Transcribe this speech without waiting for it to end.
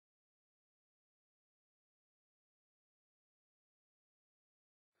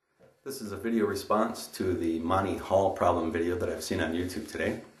This is a video response to the Monty Hall problem video that I've seen on YouTube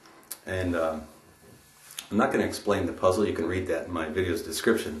today. And I'm not going to explain the puzzle. You can read that in my video's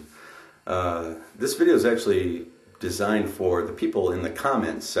description. This video is actually designed for the people in the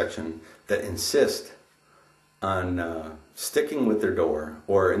comments section that insist on sticking with their door,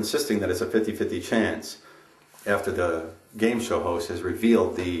 or insisting that it's a 50-50 chance after the game show host has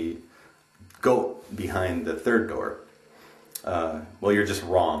revealed the goat behind the third door. Well, you're just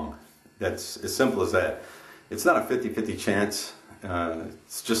wrong. That's as simple as that. It's not a 50-50 chance.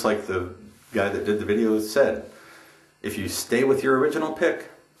 It's just like the guy that did the video said. If you stay with your original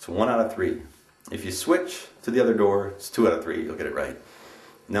pick, it's 1 out of 3. If you switch to the other door, it's 2 out of 3. You'll get it right.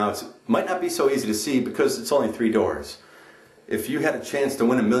 Now, it might not be so easy to see because it's only 3 doors. If you had a chance to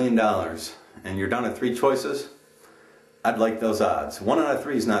win $1 million and you're down to 3 choices, I'd like those odds. 1 out of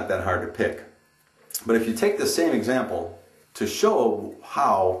 3 is not that hard to pick. But if you take the same example to show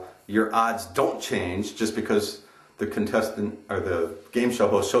how your odds don't change just because the contestant or the game show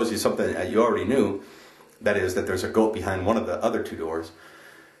host shows you something that you already knew, that is, that there's a goat behind one of the other 2 doors, it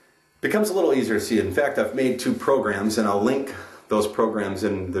becomes a little easier to see. In fact, I've made 2 programs, and I'll link those programs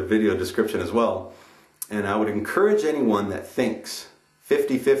in the video description as well. And I would encourage anyone that thinks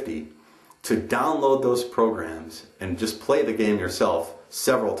 50-50 to download those programs and just play the game yourself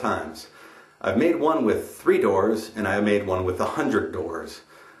several times. I've made one with 3 doors, and I made one with 100 doors.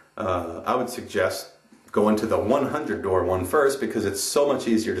 I would suggest going to the 100 door one first, because it's so much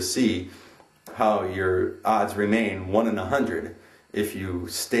easier to see how your odds remain 1 in 100 if you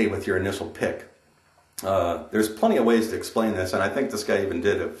stay with your initial pick. There's plenty of ways to explain this, and I think this guy even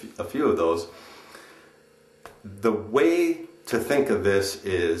did a few of those. The way to think of this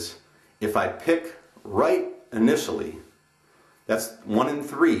is, if I pick right initially, that's 1 in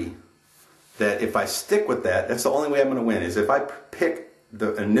 3, that if I stick with that, that's the only way I'm going to win, is if I pick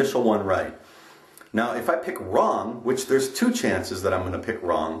the initial one right. Now, if I pick wrong, which there's 2 chances that I'm going to pick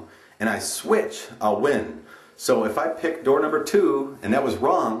wrong, and I switch, I'll win. So if I pick door number 2 and that was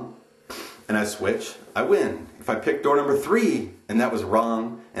wrong, and I switch, I win. If I pick door number 3 and that was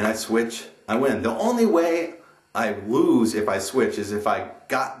wrong and I switch, I win. The only way I lose if I switch is if I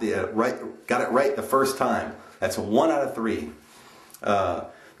got it right the first time. That's 1 out of 3.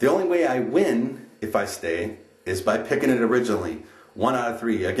 The only way I win if I stay is by picking it originally. 1 out of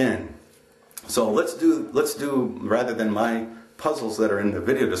 3 again. So let's do rather than my puzzles that are in the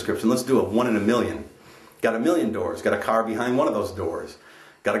video description, let's do a 1 in a million. Got 1 million doors. Got a car behind one of those doors.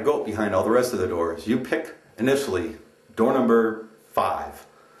 Got a goat behind all the rest of the doors. You pick initially door number 5.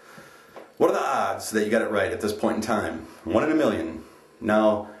 What are the odds that you got it right at this point in time? 1 in a million.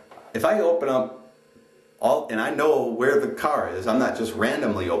 Now, if I open up and I know where the car is, I'm not just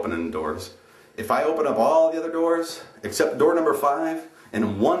randomly opening doors. If I open up all the other doors except door number 5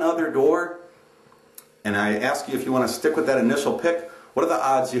 and 1 other door, and I ask you if you want to stick with that initial pick, what are the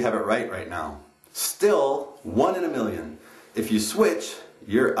odds you have it right now? Still 1 in a million. If you switch,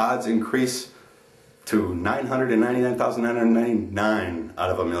 your odds increase to 999,999 out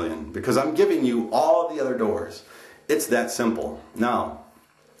of a million, because I'm giving you all the other doors. It's that simple. Now,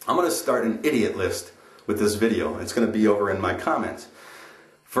 I'm going to start an idiot list with this video. It's going to be over in my comments.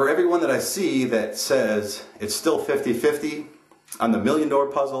 For everyone that I see that says it's still 50-50 on the $1 million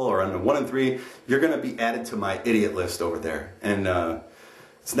puzzle or on the 1 in 3, you're going to be added to my idiot list over there. And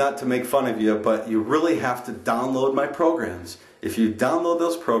it's not to make fun of you, but you really have to download my programs. If you download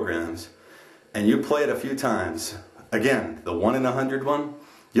those programs and you play it a few times, again, the 1 in 100 one,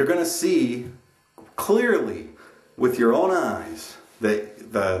 you're going to see clearly with your own eyes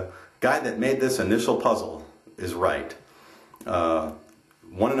that the guy that made this initial puzzle is right. 1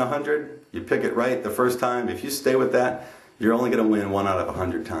 in 100, you pick it right the first time. If you stay with that, you're only going to win 1 out of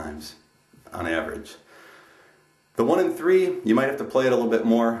 100 times on average. The 1 in 3, you might have to play it a little bit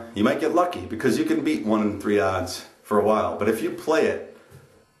more. You might get lucky because you can beat 1 in 3 odds for a while. But if you play it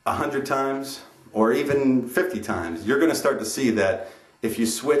 100 times or even 50 times, you're going to start to see that if you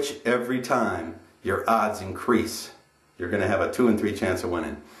switch every time, your odds increase. You're going to have a 2 in 3 chance of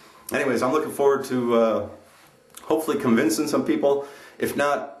winning. Anyways, I'm looking forward to hopefully convincing some people. If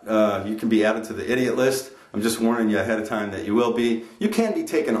not, you can be added to the idiot list. I'm just warning you ahead of time that you will be. You can be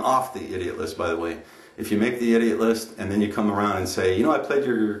taken off the idiot list, by the way. If you make the idiot list and then you come around and say, you know, I played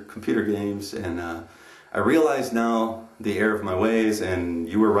your computer games and I realize now the error of my ways and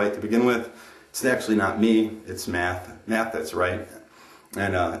you were right to begin with. It's actually not me, it's math that's right.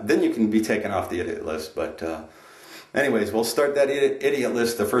 And then you can be taken off the idiot list. But anyways, we'll start that idiot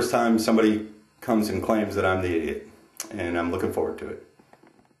list the first time somebody comes and claims that I'm the idiot. And I'm looking forward to it.